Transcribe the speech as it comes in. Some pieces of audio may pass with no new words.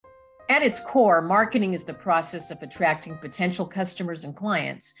At its core, marketing is the process of attracting potential customers and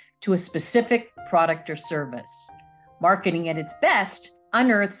clients to a specific product or service. Marketing at its best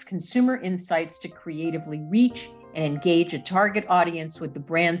unearths consumer insights to creatively reach and engage a target audience with the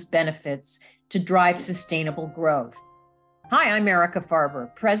brand's benefits to drive sustainable growth. Hi, I'm Erica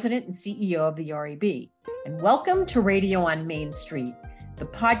Farber, President and CEO of the REB, and welcome to Radio on Main Street, the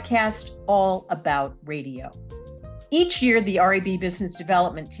podcast all about radio. Each year, the REB Business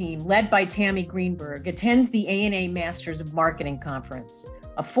Development Team, led by Tammy Greenberg, attends the ANA Masters of Marketing Conference,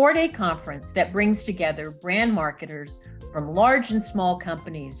 a 4-day conference that brings together brand marketers from large and small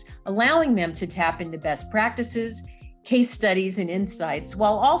companies, allowing them to tap into best practices, case studies, and insights,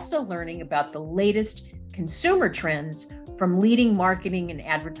 while also learning about the latest consumer trends from leading marketing and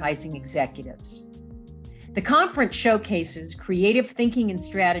advertising executives. The conference showcases creative thinking and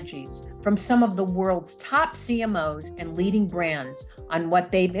strategies from some of the world's top CMOs and leading brands on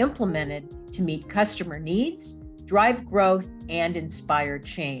what they've implemented to meet customer needs, drive growth, and inspire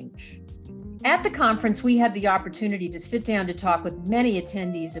change. At the conference, we had the opportunity to sit down to talk with many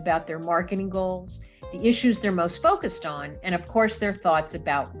attendees about their marketing goals, the issues they're most focused on, and of course, their thoughts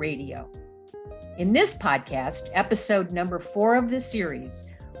about radio. In this podcast, episode number 4 of this series,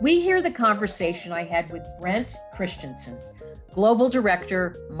 we hear the conversation I had with Brent Christensen, Global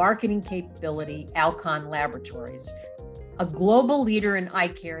Director, Marketing Capability, Alcon Laboratories. A global leader in eye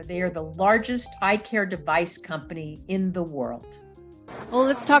care, they are the largest eye care device company in the world. Well,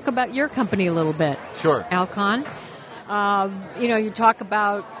 let's talk about your company a little bit. Sure. Alcon. You talk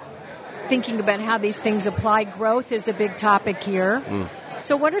about thinking about how these things apply. Growth is a big topic here.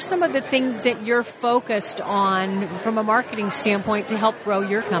 So what are some of the things that you're focused on from a marketing standpoint to help grow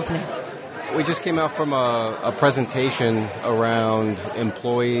your company? We just came out from a presentation around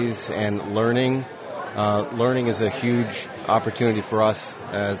employees and learning. Learning is a huge opportunity for us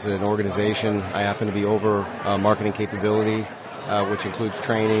as an organization. I happen to be over marketing capability, which includes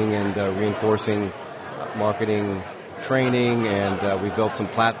training and reinforcing marketing training, and we've built some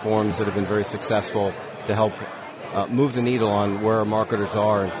platforms that have been very successful to help move the needle on where our marketers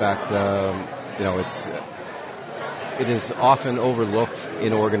are. In fact, it is often overlooked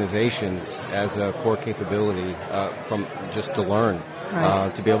in organizations as a core capability from just to learn,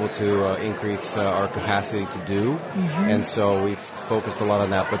 right. To be able to increase our capacity to do. Mm-hmm. And so we've focused a lot on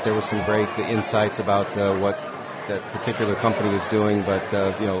that. But there were some great insights about what that particular company is doing. But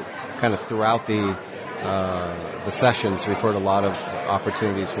kind of throughout the sessions, we've heard a lot of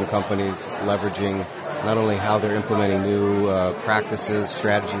opportunities from companies leveraging not only how they're implementing new practices,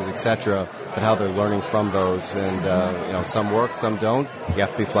 strategies, etc., but how they're learning from those. And some work, some don't. You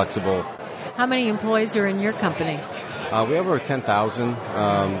have to be flexible. How many employees are in your company? We have over 10,000.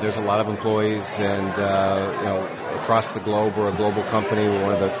 There's a lot of employees, and across the globe, we're a global company. We're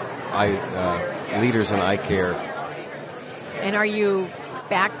one of the leaders in eye care. And are you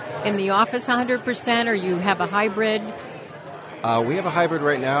back in the office 100%, or you have a hybrid? We have a hybrid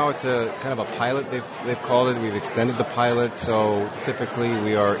right now. It's a kind of a pilot, they've called it. We've extended the pilot, so typically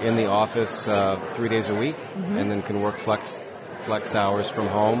we are in the office 3 days a week, mm-hmm. and then can work flex hours from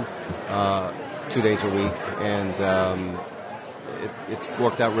home 2 days a week, and it's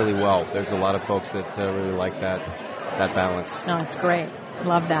worked out really well. There's a lot of folks that really like that balance. Oh, it's great.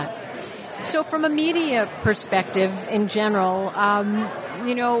 Love that. So from a media perspective in general,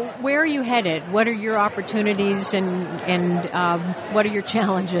 where are you headed? What are your opportunities and what are your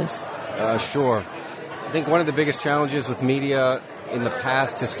challenges? Sure. I think one of the biggest challenges with media in the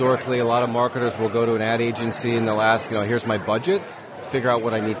past, historically, a lot of marketers will go to an ad agency and they'll ask, here's my budget, figure out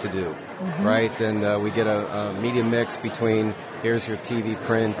what I need to do, mm-hmm. right? And we get a media mix between here's your TV,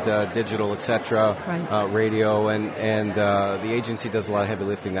 print, digital, etc., right. Radio, and the agency does a lot of heavy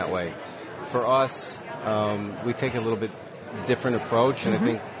lifting that way. For us, we take a little bit different approach, and mm-hmm. I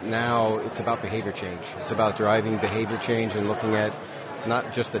think now it's about behavior change. It's about driving behavior change and looking at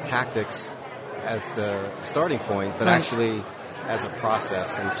not just the tactics as the starting point, but right. actually as a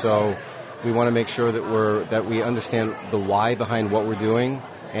process. And so we want to make sure that we understand the why behind what we're doing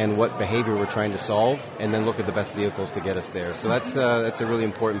and what behavior we're trying to solve, and then look at the best vehicles to get us there. So that's a really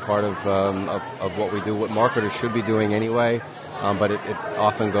important part of what we do, what marketers should be doing anyway. But it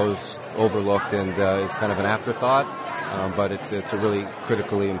often goes overlooked and is kind of an afterthought. But it's a really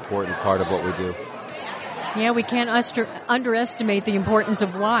critically important part of what we do. Yeah, we can't underestimate the importance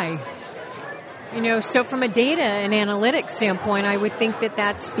of why. So from a data and analytics standpoint, I would think that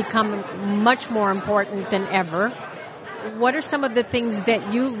that's become much more important than ever. What are some of the things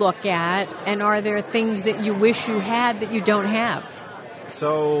that you look at, and are there things that you wish you had that you don't have?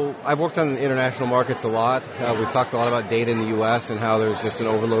 So I've worked on international markets a lot. We've talked a lot about data in the U.S. and how there's just an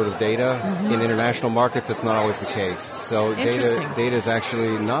overload of data. Mm-hmm. In international markets, it's not always the case. So data is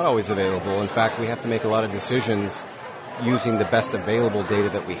actually not always available. In fact, we have to make a lot of decisions using the best available data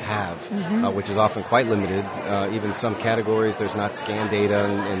that we have, mm-hmm. Which is often quite limited. Even some categories, there's not scan data,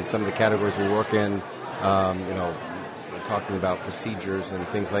 and some of the categories we work in, talking about procedures and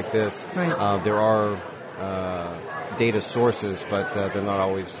things like this, right. There are data sources, but they're not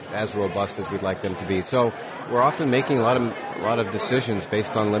always as robust as we'd like them to be. So we're often making a lot of decisions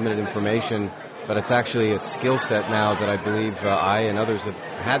based on limited information, but it's actually a skill set now that I believe I and others have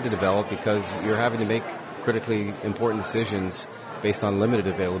had to develop, because you're having to make critically important decisions based on limited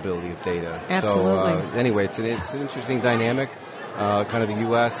availability of data. Absolutely. So anyway, it's an interesting dynamic. Kind of the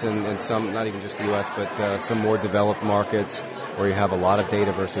U.S. and some, not even just the U.S., but some more developed markets where you have a lot of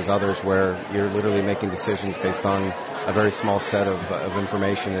data versus others where you're literally making decisions based on a very small set of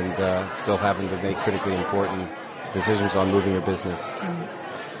information and still having to make critically important decisions on moving your business.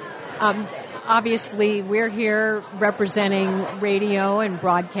 Obviously, we're here representing radio and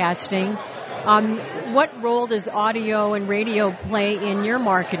broadcasting. What role does audio and radio play in your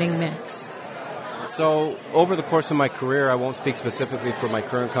marketing mix? So over the course of my career, I won't speak specifically for my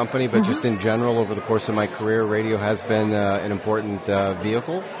current company, but mm-hmm. just in general, over the course of my career, radio has been an important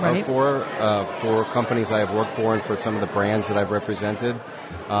vehicle right. For companies I have worked for and for some of the brands that I've represented,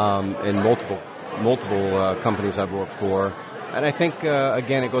 in multiple companies I've worked for. And I think,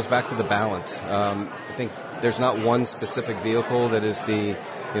 again, it goes back to the balance. I think there's not one specific vehicle that is the,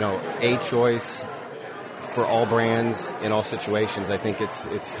 a choice for all brands in all situations. I think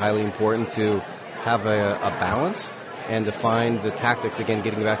it's highly important to have a balance and to find the tactics, again,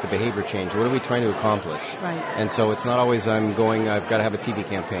 getting back to behavior change. What are we trying to accomplish? Right. And so it's not always I've got to have a TV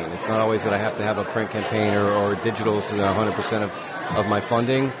campaign. It's not always that I have to have a print campaign or digital is 100% of my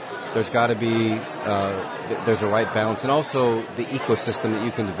funding. There's got to be, there's a right balance. And also the ecosystem that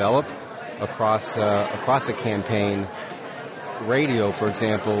you can develop across a campaign. Radio, for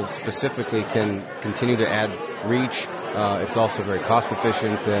example, specifically can continue to add reach. It's also very cost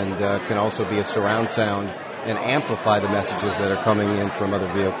efficient and can also be a surround sound and amplify the messages that are coming in from other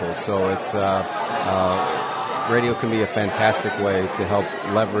vehicles. So it's radio can be a fantastic way to help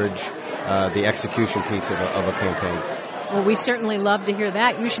leverage the execution piece of a campaign. Well, we certainly love to hear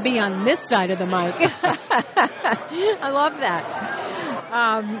that. You should be on this side of the mic. I love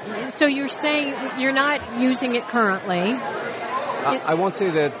that. So you're saying you're not using it currently. I won't say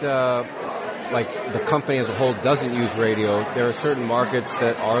that the company as a whole doesn't use radio. There are certain markets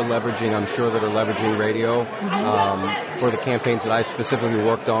that are leveraging, I'm sure, that are leveraging radio. Mm-hmm. For the campaigns that I specifically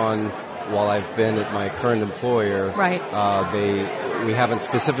worked on while I've been at my current employer, right. We haven't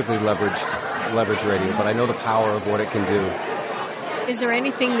specifically leveraged radio, but I know the power of what it can do. Is there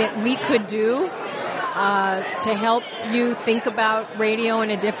anything that we could do to help you think about radio in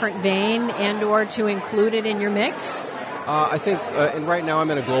a different vein and or to include it in your mix? I think, and right now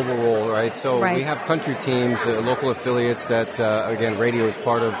I'm in a global role, right? So right. We have country teams, local affiliates that, again, radio is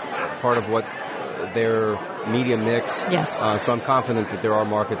part of what their media mix. Yes. So I'm confident that there are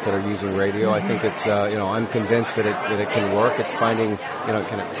markets that are using radio. Mm-hmm. I think it's, I'm convinced that it can work. It's finding,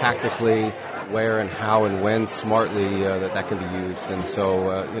 kind of tactically where and how and when smartly that can be used. And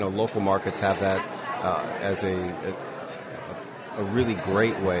so, local markets have that as a really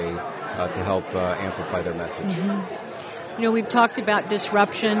great way to help amplify their message. Mm-hmm. We've talked about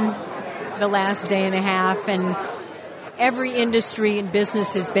disruption the last day and a half, and every industry and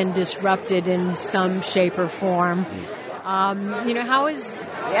business has been disrupted in some shape or form. How is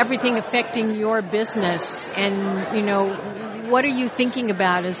everything affecting your business? And, what are you thinking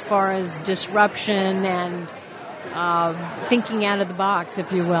about as far as disruption and thinking out of the box,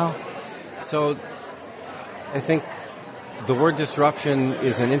 if you will? So I think the word disruption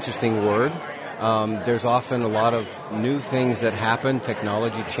is an interesting word. There's often a lot of new things that happen,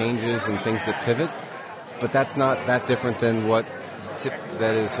 technology changes and things that pivot, but that's not that different than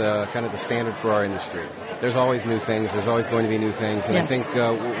that is kind of the standard for our industry. There's always new things. There's always going to be new things. And yes. I think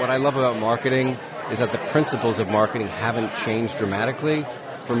what I love about marketing is that the principles of marketing haven't changed dramatically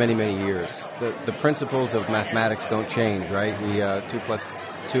for many, many years. The principles of mathematics don't change, right? 2 plus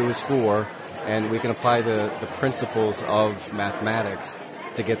 2 is 4, and we can apply the principles of mathematics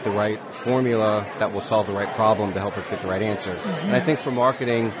to get the right formula that will solve the right problem to help us get the right answer. Mm-hmm. And I think for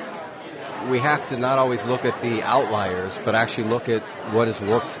marketing, we have to not always look at the outliers, but actually look at what has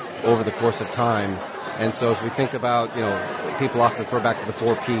worked over the course of time. And so as we think about, people often refer back to the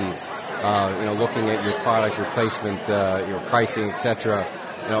 4 Ps, looking at your product, your placement, your pricing, etc.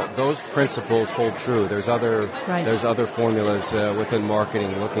 those principles hold true. There's other formulas within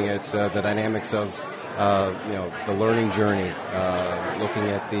marketing, looking at the dynamics of the learning journey, looking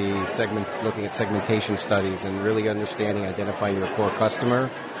at segmentation studies, and really understanding, identifying your core customer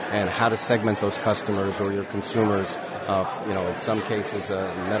and how to segment those customers or your consumers. In some cases,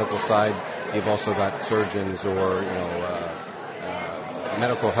 medical side, you've also got surgeons or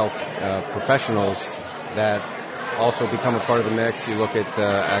medical health professionals that also become a part of the mix. You look at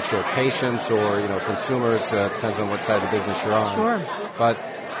actual patients or consumers. Depends on what side of the business you're on. Sure. But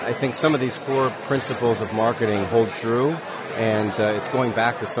I think some of these core principles of marketing hold true, and it's going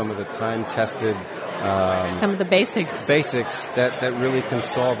back to some of the time-tested some of the basics that really can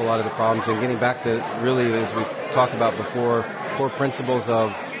solve a lot of the problems, and getting back to really, as we talked about before, core principles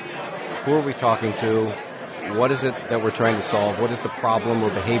of who are we talking to, what is it that we're trying to solve, what is the problem or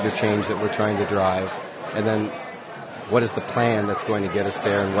behavior change that we're trying to drive, and then what is the plan that's going to get us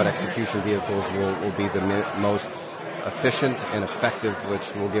there, and what execution vehicles will be the most efficient and effective,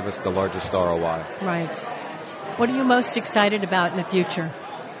 which will give us the largest ROI. Right. What are you most excited about in the future?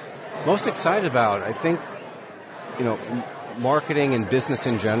 Most excited about, I think, marketing and business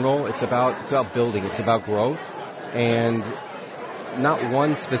in general. It's about building. It's about growth, and not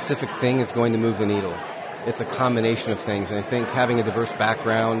one specific thing is going to move the needle. It's a combination of things, and I think having a diverse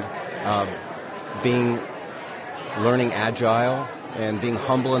background, learning agile, and being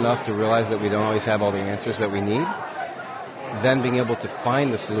humble enough to realize that we don't always have all the answers that we need, then being able to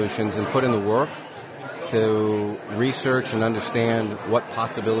find the solutions and put in the work to research and understand what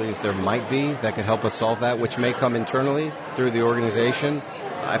possibilities there might be that could help us solve that, which may come internally through the organization.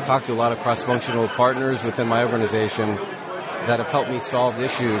 I've talked to a lot of cross-functional partners within my organization that have helped me solve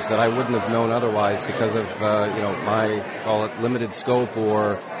issues that I wouldn't have known otherwise because of my, call it, limited scope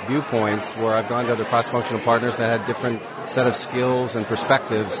or viewpoints, where I've gone to other cross-functional partners that had different set of skills and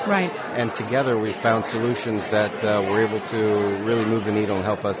perspectives. Right. And together we've found solutions that were able to really move the needle and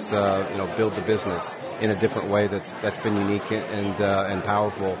help us build the business in a different way that's been unique and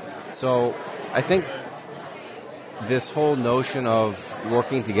powerful. So I think this whole notion of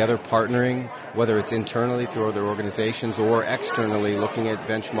working together, partnering, whether it's internally through other organizations or externally looking at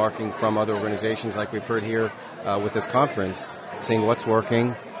benchmarking from other organizations like we've heard here with this conference, seeing what's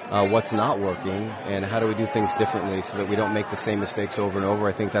working, what's not working, and how do we do things differently so that we don't make the same mistakes over and over.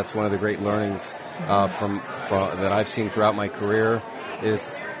 I think that's one of the great learnings from that I've seen throughout my career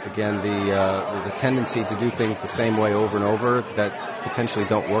is, again, the tendency to do things the same way over and over that potentially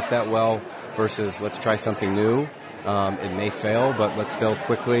don't work that well versus let's try something new. It may fail, but let's fail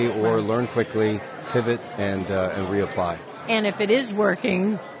quickly or learn quickly, pivot, and reapply. And if it is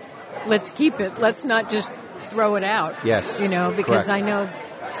working, let's keep it. Let's not just throw it out. Yes, because correct. I know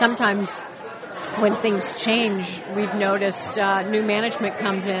sometimes when things change, we've noticed new management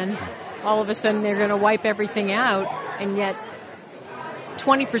comes in. All of a sudden, they're going to wipe everything out, and yet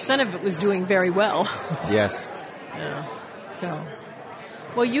 20% of it was doing very well. Yes. Yeah. So...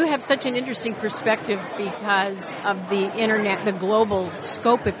 Well, you have such an interesting perspective because of the internet, the global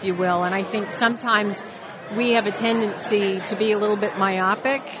scope, if you will, and I think sometimes we have a tendency to be a little bit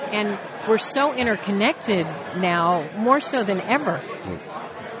myopic, and we're so interconnected now, more so than ever.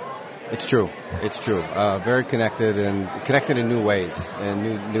 It's true. Very connected, and connected in new ways,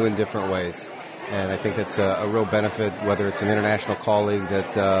 and new and different ways. And I think that's a real benefit, whether it's an international colleague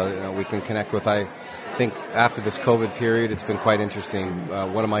that we can connect with. I think after this COVID period, it's been quite interesting.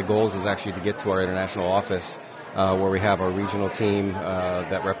 One of my goals was actually to get to our international office, where we have our regional team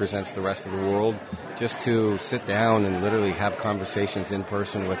that represents the rest of the world, just to sit down and literally have conversations in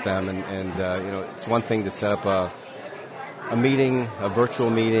person with them. And it's one thing to set up a meeting, a virtual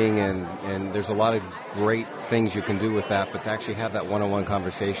meeting, and there's a lot of great things you can do with that, but to actually have that one-on-one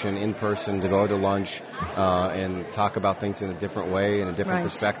conversation in person, to go to lunch and talk about things in a different way, in a different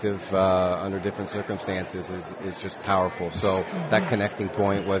perspective, under different circumstances is just powerful. So that connecting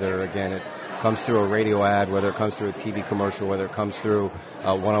point, whether, again, it comes through a radio ad, whether it comes through a TV commercial, whether it comes through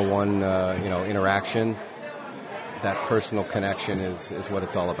a one-on-one interaction, that personal connection is what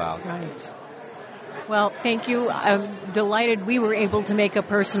it's all about. Right. Well, thank you. I'm delighted we were able to make a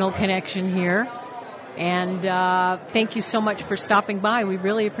personal connection here. And thank you so much for stopping by. We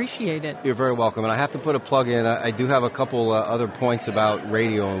really appreciate it. You're very welcome. And I have to put a plug in. I do have a couple other points about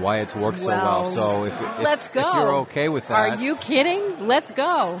radio and why it's worked so well. So if you're okay with that. Are you kidding? Let's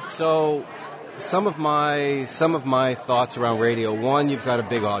go. So some of my thoughts around radio. One, you've got a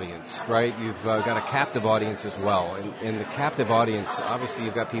big audience, right? You've got a captive audience as well. And the captive audience, obviously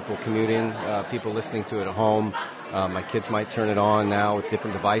you've got people commuting, people listening to it at home. My kids might turn it on now with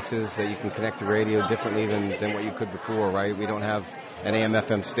different devices that you can connect to radio differently than what you could before, right? We don't have an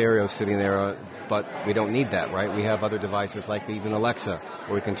AM/FM stereo sitting there, but we don't need that, right? We have other devices like even Alexa,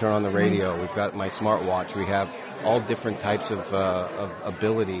 where we can turn on the radio. We've got my smartwatch. We have all different types of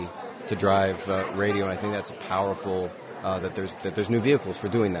ability to drive radio, and I think that's powerful. That there's new vehicles for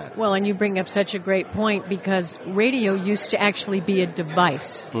doing that. Well, and you bring up such a great point, because radio used to actually be a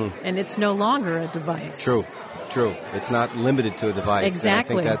device, and it's no longer a device. True. It's not limited to a device.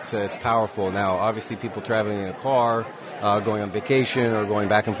 Exactly. And I think that's it's powerful. Now, obviously, people traveling in a car, going on vacation, or going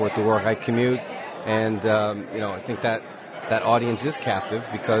back and forth to work. I commute, and I think that audience is captive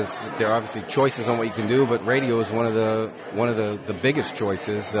because there are obviously choices on what you can do, but radio is one of the biggest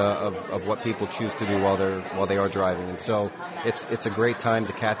choices of what people choose to do while they are driving. And so it's a great time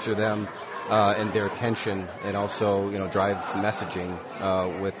to capture them and their attention, and also drive messaging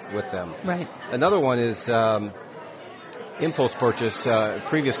with them. Right. Another one is impulse purchase.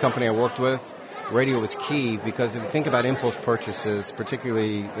 Previous company I worked with, radio was key, because if you think about impulse purchases,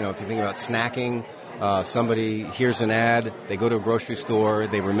 particularly if you think about snacking. Somebody hears an ad, they go to a grocery store,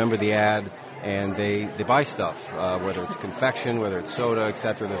 they remember the ad, and they buy stuff, whether it's confection, whether it's soda,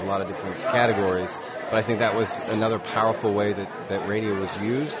 etc. There's a lot of different categories. But I think that was another powerful way that radio was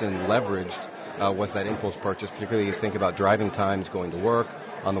used and leveraged, was that impulse purchase, particularly you think about driving times, going to work,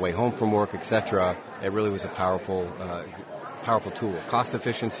 on the way home from work, etc. It really was a powerful tool. Cost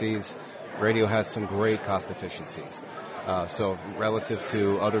efficiencies, radio has some great cost efficiencies. So relative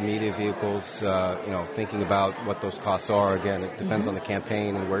to other media vehicles, thinking about what those costs are, again, it depends on the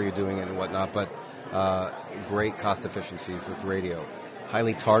campaign and where you're doing it and whatnot, but great cost efficiencies with radio.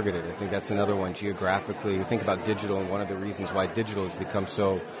 Highly targeted, I think that's another one. Geographically, you think about digital, and one of the reasons why digital has become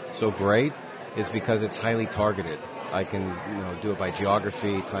so great is because it's highly targeted. I can do it by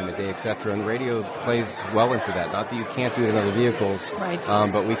geography, time of day, etc. And radio plays well into that. Not that you can't do it in other vehicles, right.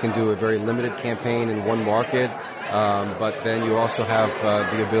 But we can do a very limited campaign in one market. But then you also have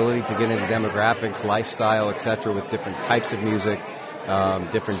the ability to get into demographics, lifestyle, etc., with different types of music,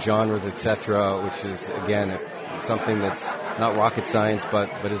 different genres, etc., which is, again, something that's not rocket science, but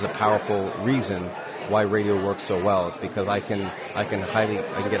is a powerful reason why radio works so well. It's because I can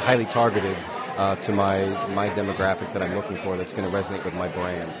get highly targeted to my demographic that I'm looking for, that's going to resonate with my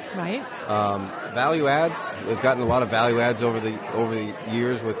brand. Right. Value ads. We've gotten a lot of value ads over the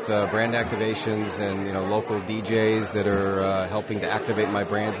years with brand activations and local DJs that are helping to activate my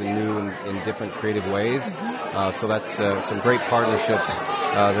brands in new and different creative ways. So that's some great partnerships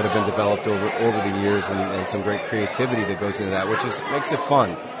that have been developed over the years, and some great creativity that goes into that, which makes it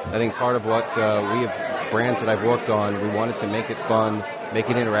fun. I think part of what we have brands that I've worked on, we wanted to make it fun, make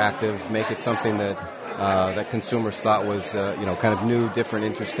it interactive, make it something that consumers thought was kind of new, different,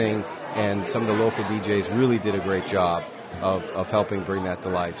 interesting, and some of the local DJs really did a great job of helping bring that to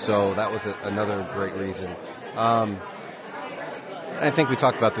life. So that was another great reason. I think we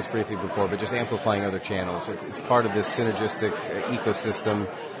talked about this briefly before, but just amplifying other channels. It's part of this synergistic ecosystem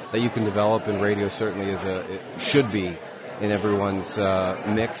that you can develop, and radio certainly it should be in everyone's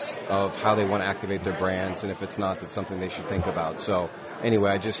mix of how they want to activate their brands, and if it's not, that's something they should think about. So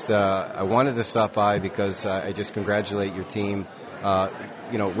anyway, I wanted to stop by because I just congratulate your team.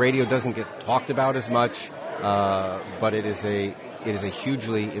 Radio doesn't get talked about as much, but it is a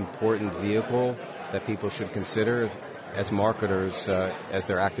hugely important vehicle that people should consider as marketers as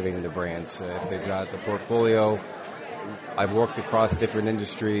they're activating their brands. If they've got the portfolio, I've worked across different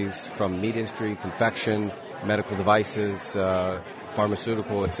industries, from meat industry, confection, medical devices,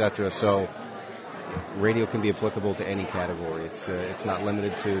 pharmaceutical, etc. So radio can be applicable to any category. It's not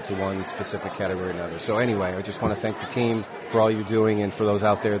limited to one specific category or another. So anyway, I just want to thank the team for all you're doing, and for those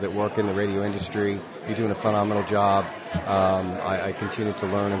out there that work in the radio industry. You're doing a phenomenal job. I continue to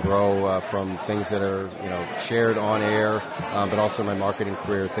learn and grow from things that are shared on air, but also my marketing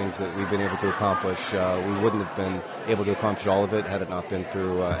career, things that we've been able to accomplish. We wouldn't have been able to accomplish all of it had it not been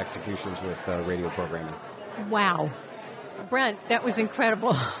through executions with radio programming. Wow. Brent, that was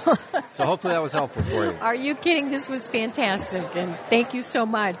incredible. So hopefully that was helpful for you. Are you kidding? This was fantastic, and thank you so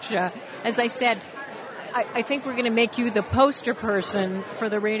much. As I said, I think we're going to make you the poster person for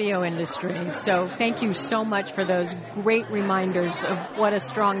the radio industry. So thank you so much for those great reminders of what a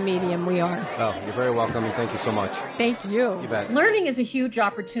strong medium we are. Oh, you're very welcome, and thank you so much. Thank you. You bet. Learning is a huge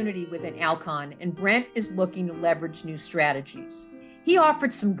opportunity within Alcon, and Brent is looking to leverage new strategies. He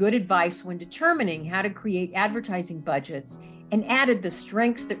offered some good advice when determining how to create advertising budgets, and added the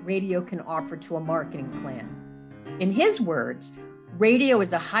strengths that radio can offer to a marketing plan. In his words, radio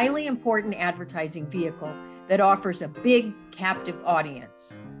is a highly important advertising vehicle that offers a big captive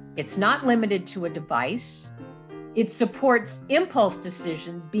audience. It's not limited to a device. It supports impulse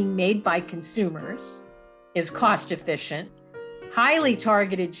decisions being made by consumers, is cost efficient, highly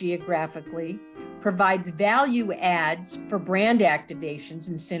targeted geographically, provides value adds for brand activations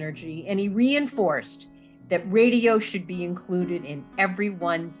and synergy, and he reinforced that radio should be included in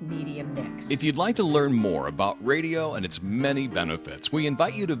everyone's media mix. If you'd like to learn more about radio and its many benefits, we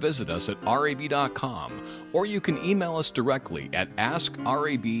invite you to visit us at rab.com, or you can email us directly at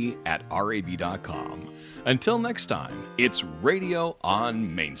askrab@rab.com. Until next time, it's Radio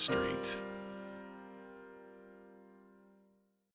on Main Street.